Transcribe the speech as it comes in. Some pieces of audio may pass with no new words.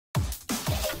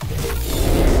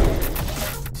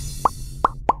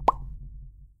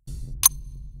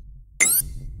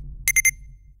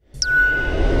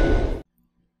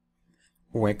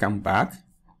Welcome back.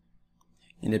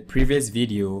 In the previous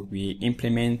video, we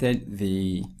implemented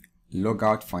the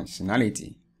logout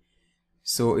functionality.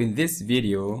 So in this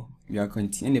video, we are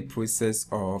continuing the process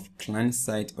of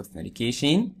client-side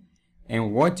authentication.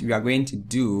 And what we are going to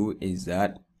do is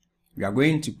that we are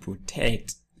going to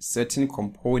protect certain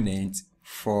components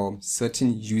from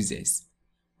certain users.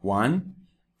 One,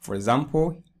 for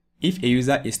example, if a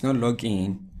user is not logged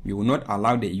in, we will not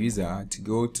allow the user to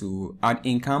go to add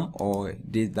income or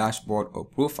this dashboard or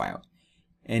profile.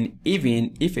 And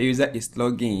even if a user is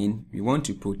logged in, we want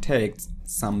to protect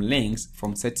some links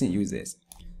from certain users.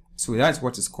 So that's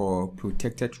what is called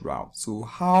protected route. So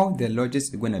how the logic is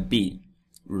going to be,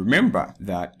 remember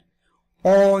that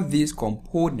all these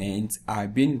components are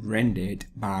being rendered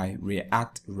by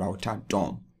React Router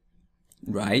DOM,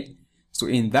 right? So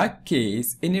in that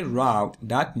case, any route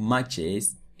that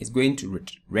matches is going to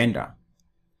render.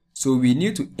 So we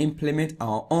need to implement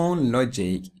our own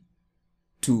logic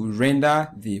to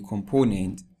render the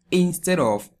component instead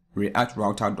of React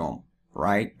Router DOM,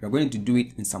 right? We're going to do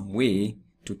it in some way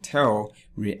to tell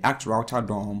React Router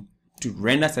DOM to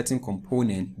render certain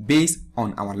component based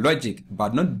on our logic,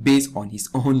 but not based on his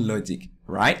own logic,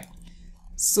 right?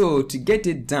 So to get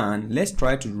it done, let's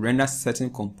try to render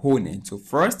certain components. So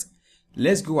first,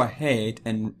 let's go ahead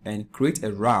and create a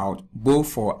route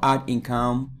both for add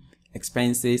income,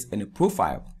 expenses, and a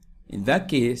profile. In that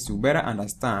case, you better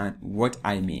understand what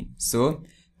I mean. So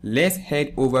let's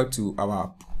head over to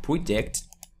our project,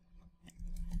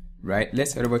 right?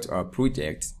 Let's head over to our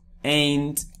project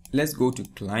and let's go to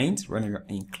client, run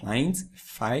in client,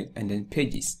 file, and then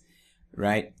pages,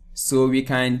 right? So we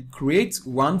can create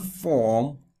one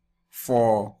form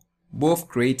for both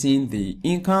creating the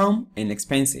income and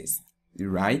expenses,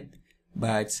 right?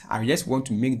 But I just want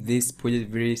to make this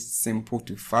project very simple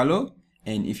to follow,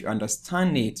 and if you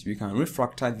understand it, you can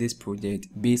refactor this project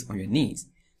based on your needs.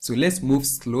 So let's move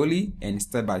slowly and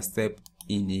step by step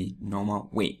in a normal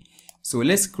way. So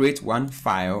let's create one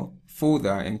file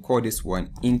folder and call this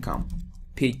one income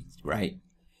page, right?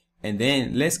 And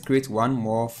then let's create one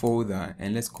more folder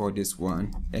and let's call this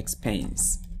one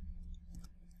expense.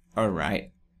 All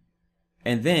right,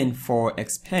 and then for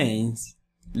expense,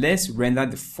 let's render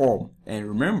the form. And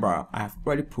remember, I've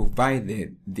already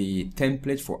provided the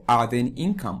template for adding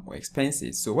income or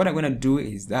expenses. So what I'm going to do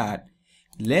is that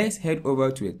let's head over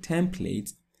to a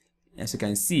template. As you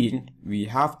can see, we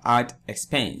have add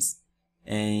expense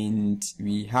and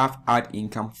we have add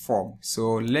income form.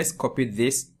 So let's copy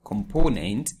this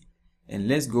component and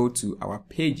let's go to our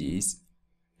pages,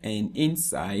 and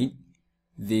inside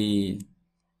the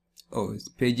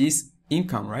pages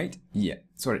income, right? Yeah,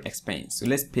 sorry, expense. So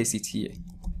let's paste it here,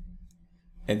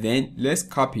 and then let's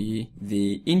copy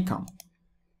the income,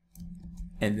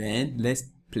 and then let's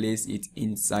place it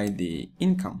inside the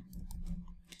income.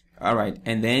 All right,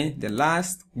 and then the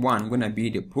last one gonna be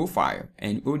the profile,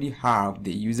 and we already have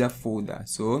the user folder.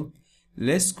 So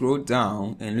let's scroll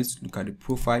down and let's look at the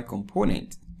profile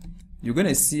component. You're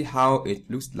gonna see how it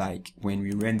looks like when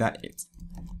we render it.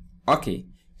 Okay,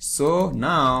 so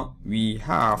now we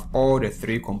have all the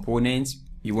three components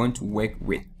we want to work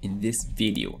with in this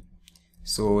video.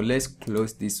 So let's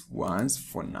close these ones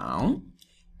for now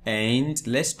and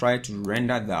let's try to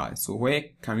render that. So where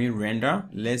can we render?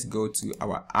 Let's go to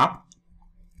our app,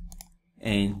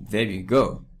 and there we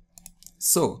go.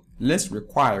 So let's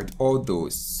require all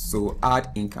those. So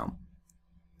add income.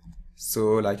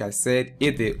 So like I said,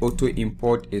 if the auto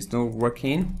import is not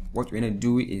working, what we're gonna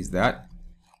do is that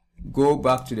go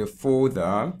back to the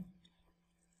folder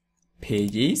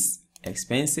pages,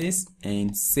 expenses,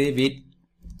 and save it,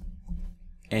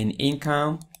 and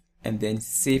income, and then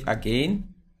save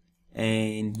again,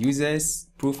 and users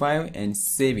profile, and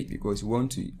save it, because we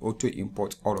want to auto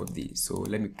import all of these. So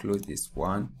let me close this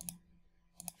one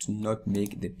to not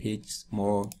make the page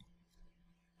more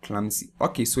clumsy.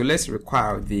 Okay, so let's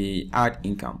require the add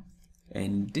income,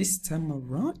 and this time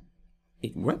around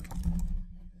it worked.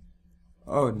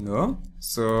 Oh no,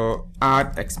 so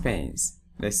add expense,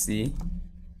 let's see,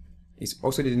 it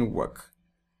also didn't work.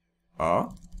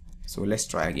 So let's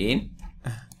try again,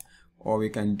 or we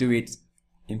can do it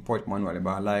import manually, but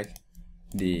I like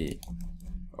the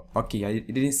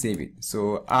it didn't save it.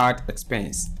 So add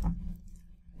expense,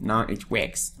 now it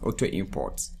works, auto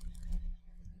import.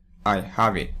 I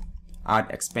have it,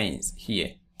 add expense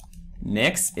here.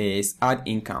 Next is add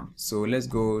income. So let's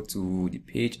go to the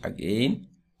page again,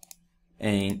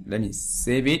 and let me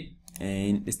save it,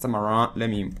 and this time around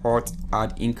let me import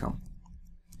add income.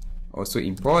 Also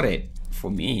imported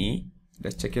for me.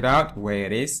 Let's check it out where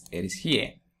it is. It is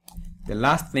here. The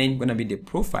last thing gonna be the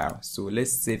profile. So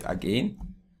let's save again,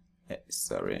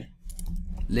 sorry,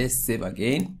 let's save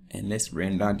again and let's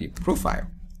render the profile.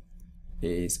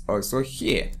 It's also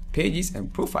here, pages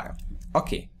and profile.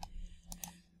 Okay,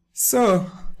 so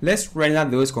let's render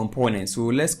those components. So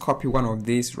let's copy one of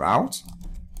these routes,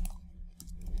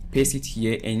 paste it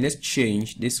here, and let's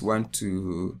change this one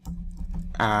to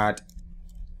add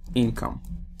income.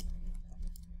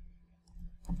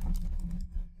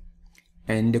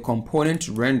 And the component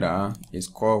to render is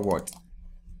called what?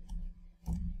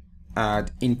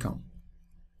 Add income.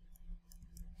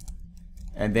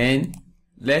 And then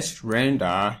let's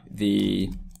render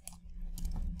the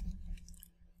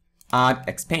add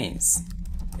expense.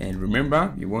 And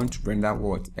remember, you want to render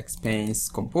what? Expense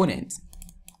component.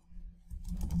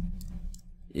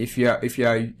 If you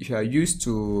are used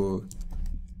to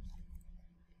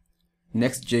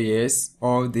Next.js,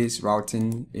 all this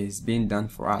routing is being done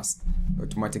for us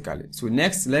automatically. So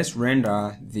next, let's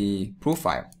render the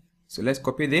profile. So let's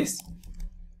copy this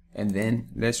and then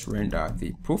let's render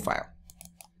the profile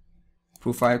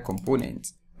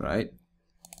component, right?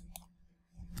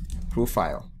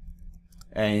 Profile,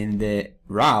 and the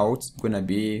route gonna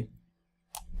be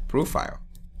profile.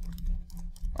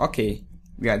 Okay,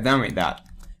 we are done with that.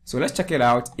 So let's check it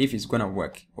out if it's gonna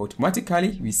work.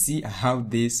 Automatically, we see how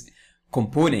this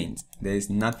component, there is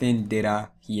nothing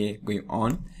data here going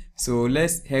on. So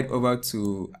let's head over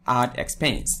to add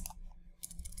expense.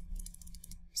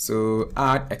 So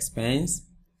add expense,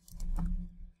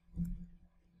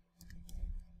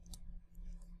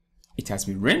 it has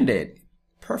been rendered.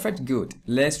 Perfect, good.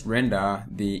 Let's render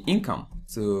the income.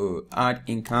 So add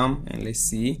income, and let's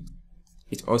see,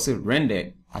 it also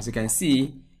rendered. As you can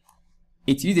see,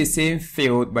 it uses the same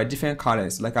field but different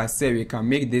colors. Like I said, we can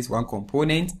make this one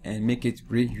component and make it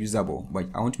reusable, but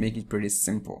I want to make it pretty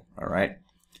simple. All right,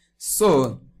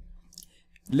 so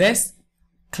let's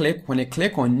click, when I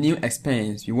click on new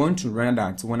expense, you want to render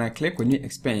that. So when I click on new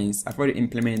expense, I've already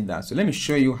implemented that. So let me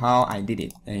show you how I did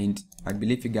it, and I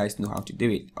believe you guys know how to do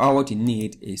it. All what you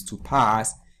need is to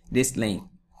pass this link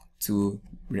to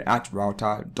React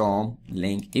Router DOM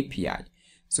link API.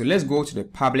 So let's go to the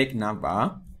public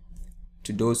navbar.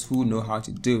 To those who know how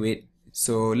to do it,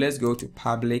 so let's go to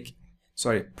private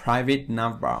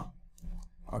navbar.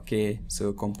 Okay,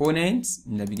 so components,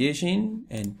 navigation,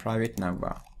 and private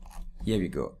navbar. Here we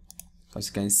go. As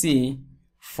you can see,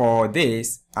 for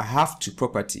this I have two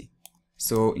property.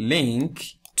 So link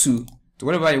to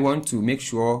whatever you want to make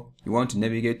sure you want to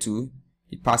navigate to,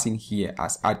 it passing here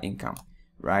as add income,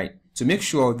 right? To make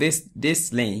sure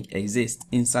this link exists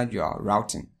inside your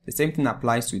routing. The same thing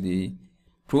applies to the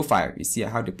profile. You see I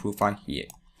have the profile here.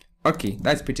 Okay,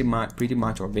 that's pretty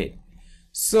much of it.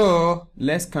 So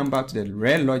let's come back to the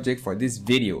real logic for this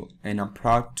video, and I'm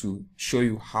proud to show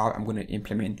you how I'm going to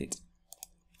implement it.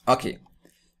 Okay,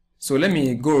 so let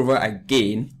me go over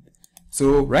again.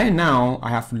 So right now I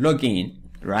have login,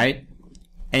 right?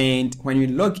 And when you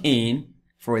log in,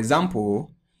 for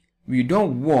example, we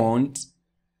don't want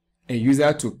a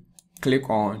user to click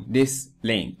on this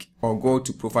link or go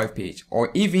to profile page,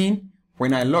 or even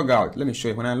when I log out. Let me show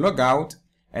you. When I log out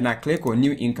and I click on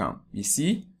new income, you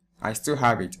see I still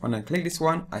have it. When I click this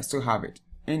one, I still have it.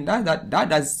 And that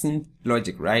does seem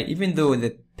logic, right? Even though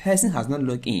the person has not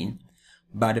logged in,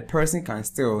 but the person can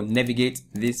still navigate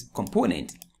this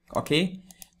component. Okay,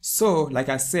 so like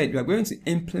I said, we are going to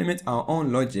implement our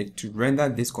own logic to render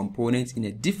this component in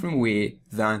a different way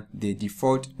than the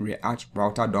default React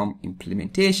Router DOM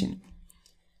implementation.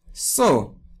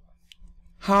 So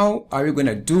how are we going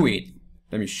to do it?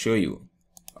 Let me show you.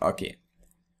 Okay,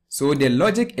 so the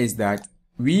logic is that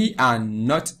we are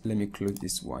not, let me close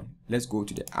this one. Let's go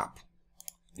to the app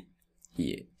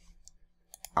here.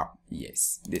 App,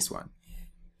 yes, this one.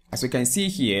 As you can see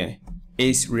here,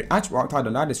 is React Router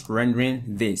that is rendering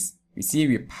this. You see,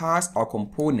 we pass our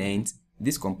component,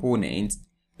 this component,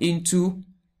 into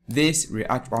this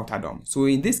React Router DOM. So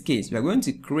in this case, we are going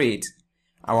to create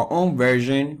our own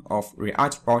version of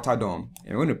React Router DOM,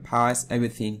 and we're going to pass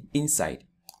everything inside,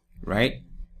 right?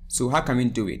 So how can we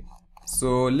do it?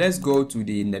 So let's go to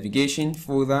the navigation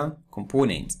folder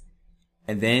component,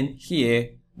 and then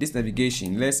here, this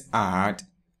navigation, let's add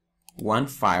one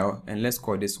file, and let's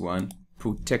call this one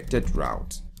protected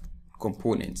route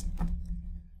component.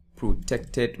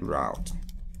 Protected route.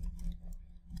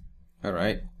 All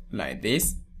right, like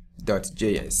this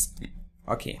 .js.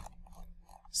 Okay,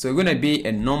 so it's gonna be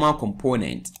a normal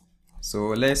component. So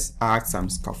let's add some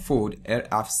scaffold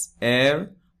LAFCE,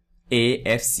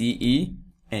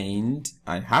 and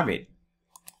I have it.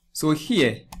 So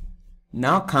here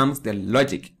now comes the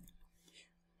logic.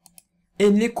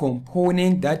 Any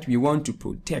component that we want to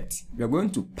protect, we are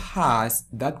going to pass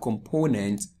that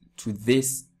component to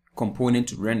this component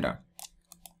to render.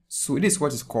 So this is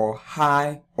what is called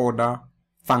high order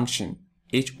function,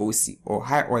 HOC, or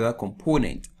high order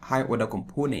component.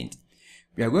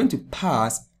 We are going to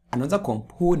pass another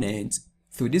component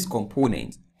through this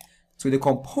component. So the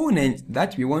component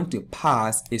that we want to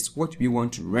pass is what we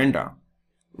want to render,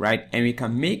 right? And we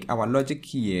can make our logic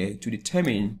here to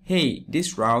determine, hey,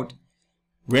 this route,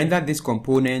 render this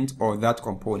component or that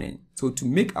component. So to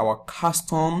make our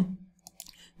custom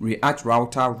React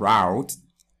router route,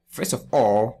 first of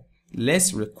all,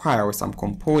 let's require some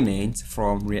components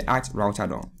from React router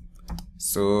DOM.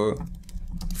 So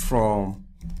from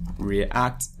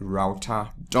React router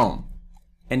DOM,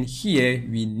 and here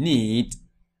we need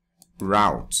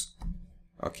route.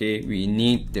 Okay, we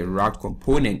need the route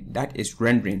component that is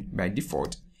rendering by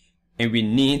default, and we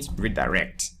need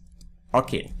redirect.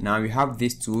 Okay, now we have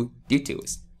these two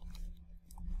details.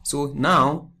 So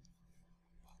now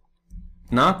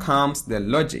comes the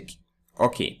logic.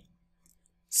 Okay,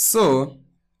 so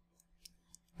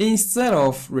instead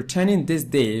of returning this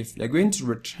div, we're going to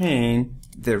return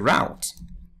the route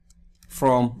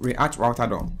from React router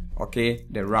DOM. Okay,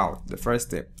 the route, the first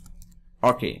step.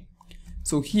 Okay,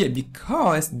 so here,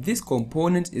 because this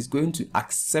component is going to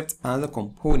accept another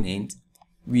component,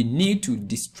 we need to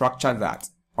destructure that,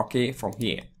 okay, from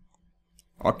here.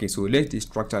 Okay, so let's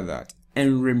destructure that.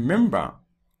 And remember,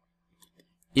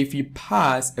 if you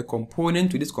pass a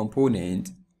component to this component,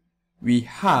 we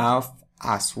have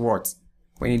as what?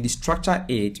 When you destructure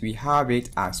it, we have it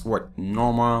as what?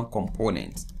 Normal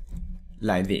component,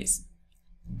 like this.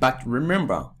 But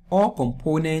remember, all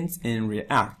components in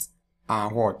React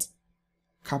are what?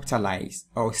 Capitalized,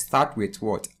 or start with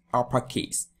what?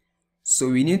 Uppercase. So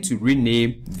we need to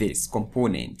rename this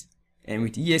component, and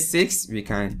with ES6 we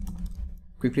can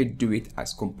quickly do it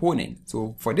as component.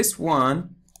 So for this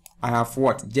one, I have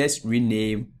what? Just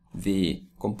rename the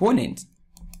component,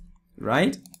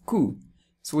 right? Cool.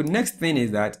 So the next thing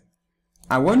is that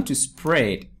I want to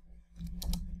spread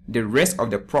the rest of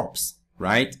the props,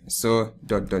 right? So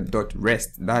rest,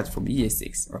 that's from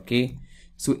ES6. Okay,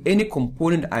 so any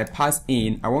component I pass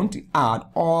in, I want to add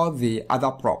all the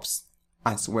other props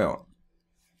as well.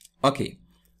 Okay,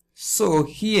 so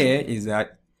here is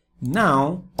that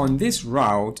now on this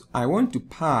route, I want to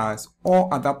pass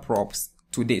all other props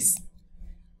to this.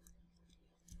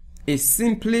 It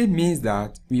simply means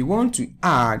that we want to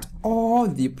add all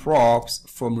the props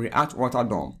from React router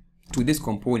DOM to this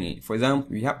component. For example,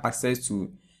 we have access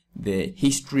to the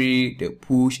history, the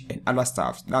push, and other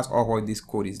stuff. That's all what this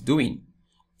code is doing.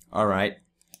 All right.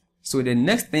 So the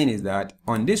next thing is that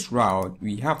on this route,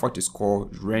 we have what is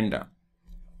called render.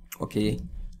 Okay,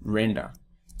 render.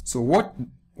 So what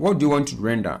do you want to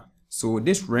render? So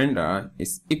this render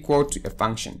is equal to a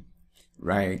function,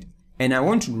 right? And I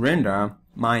want to render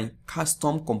my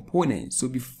custom component. So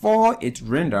before it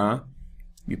render,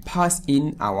 we pass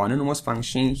in our anonymous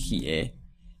function here,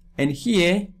 and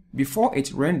here before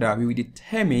it render, we will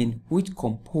determine which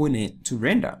component to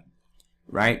render,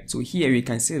 right? So here we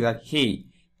can say that, hey,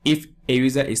 if a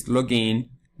user is logging,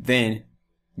 then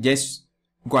just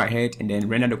go ahead and then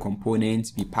render the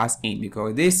component we pass in,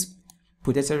 because this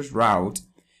protected route,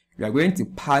 we are going to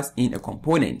pass in a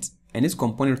component, and this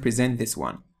component represents this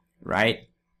one, right?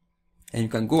 And you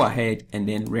can go ahead and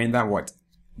then render what?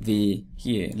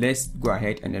 Here, let's go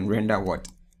ahead and then render what?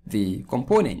 The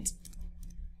component.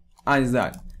 As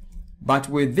that. But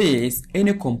with this,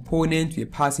 any component we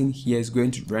pass in here is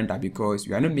going to render, because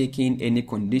we are not making any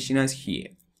conditionals here.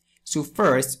 So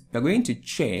first, we're going to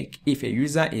check if a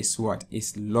user is what?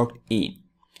 Is logged in,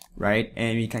 right?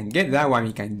 And we can get that one,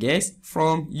 we can guess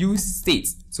from use state.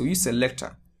 So use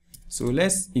selector. So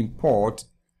let's import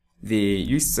the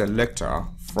use selector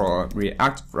for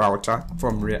React router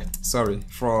from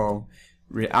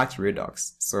React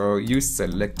Redux. So use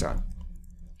selector.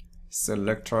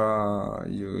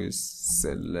 Use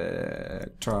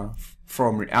selector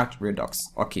from React Redux.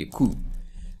 Okay, cool.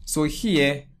 So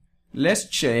here, let's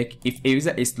check if a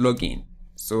user is logging.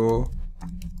 So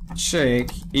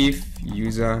check if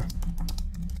user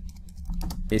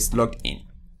is logged in.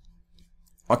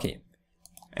 Okay,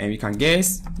 and we can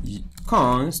guess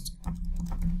const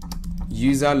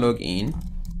user login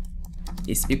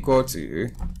is equal to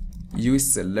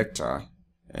use selector,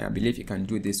 and I believe you can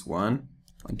do this one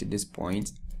until this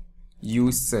point,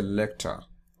 use selector.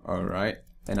 All right,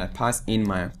 and I pass in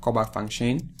my callback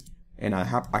function, and I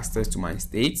have access to my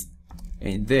state,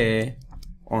 and there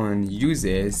on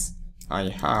users I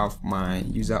have my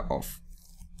user of.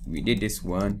 We did this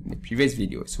one in the previous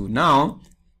video, so now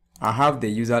I have the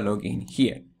user login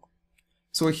here.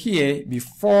 So here,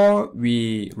 before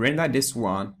we render this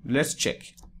one, let's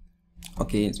check.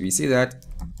 Okay, so we see that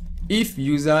if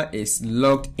user is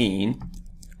logged in,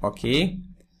 okay,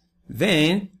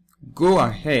 then go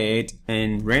ahead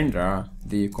and render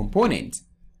the component,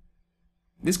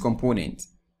 this component,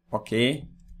 okay.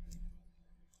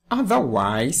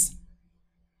 Otherwise,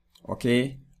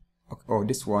 okay, oh,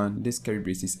 this one, this curly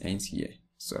braces ends here,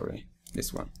 sorry,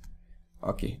 this one,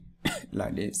 okay,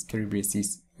 like this curly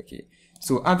braces, okay.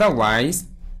 So otherwise,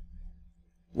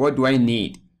 what do I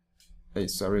need?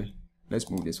 Sorry, let's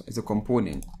move this one. It's a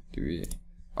component.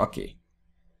 Okay.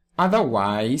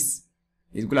 Otherwise,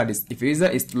 it's good like this. If user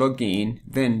is logged in,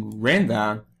 then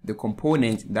render the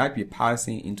component that we're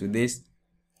passing into this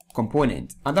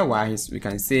component. Otherwise, we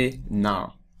can say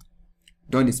now,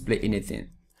 don't display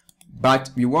anything.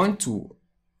 But we want to,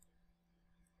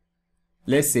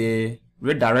 let's say,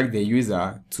 redirect the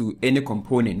user to any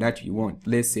component that we want.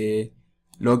 Let's say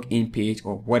login page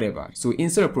or whatever. So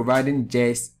instead of providing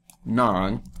just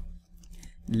none,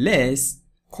 let's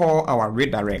call our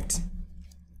redirect,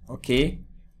 okay,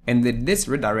 and then this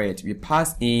redirect we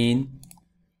pass in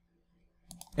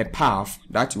a path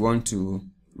that you want to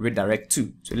redirect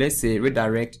to. So let's say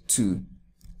redirect to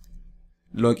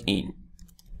login.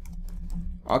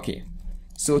 Okay,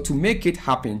 so to make it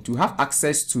happen, to have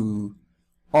access to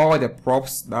all the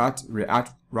props that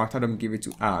React Router give it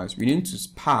to us, we need to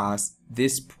pass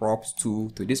this props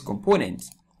to this component,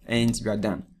 and we are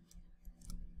done.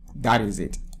 That is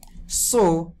it.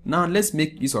 So now let's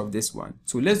make use of this one.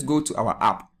 So let's go to our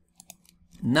app.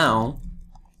 Now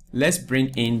let's bring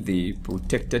in the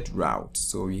protected route.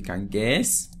 So you can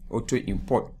guess auto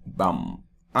import. Bam,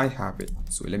 I have it.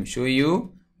 So let me show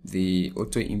you. The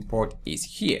auto import is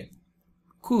here.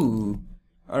 Cool.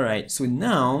 All right. So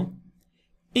now,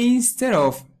 instead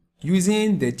of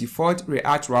using the default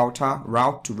React Router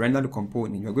route to render the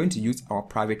component, we're going to use our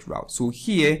private route. So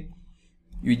here,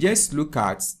 you just look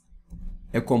at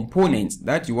a component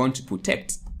that you want to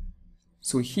protect.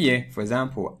 So here, for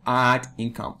example, add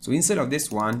income. So instead of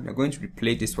this one, we're going to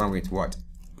replace this one with what?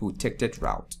 Protected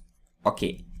route.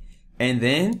 Okay. And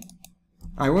then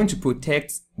I want to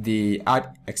protect the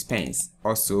add expense.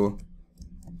 Also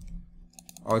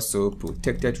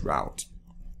protected route.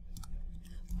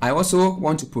 I also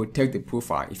want to protect the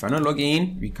profile. If I'm not logged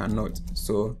in, we cannot.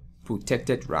 So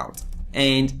protected route.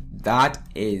 And that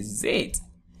is it.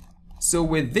 So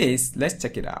with this, let's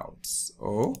check it out.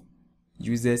 So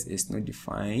users is not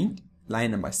defined. Line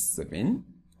number 7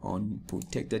 on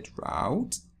protected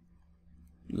route.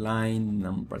 Line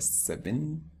number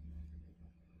 7.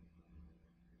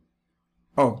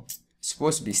 Oh, it's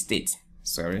supposed to be state.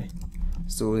 Sorry.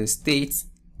 So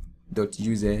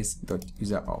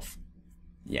state.users.user_of.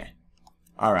 Yeah.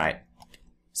 All right.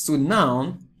 So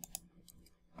now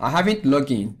I haven't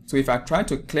logged in. So if I try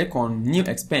to click on new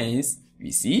expense,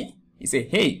 we see it say,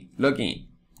 hey, login.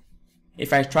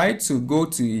 If I try to go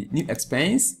to new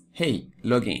expense, hey,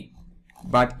 login.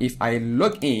 But if I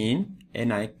log in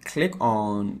and I click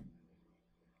on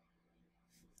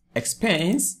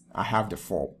expense, I have the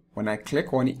form. When I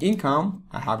click on income,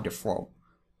 I have the form.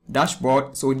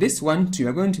 Dashboard. So this one too,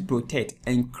 we're going to protect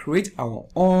and create our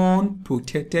own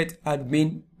protected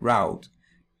admin route.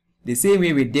 The same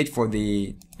way we did for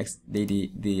the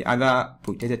other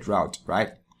protected route,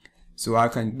 right? So I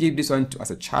can give this one as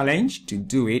a challenge to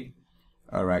do it.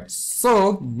 All right.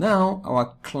 So now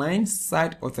our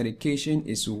client-side authentication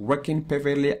is working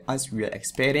perfectly as we are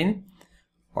expecting.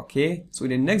 Okay. So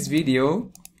the next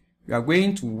video, we are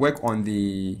going to work on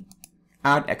the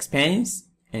add expense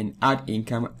and add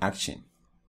income action.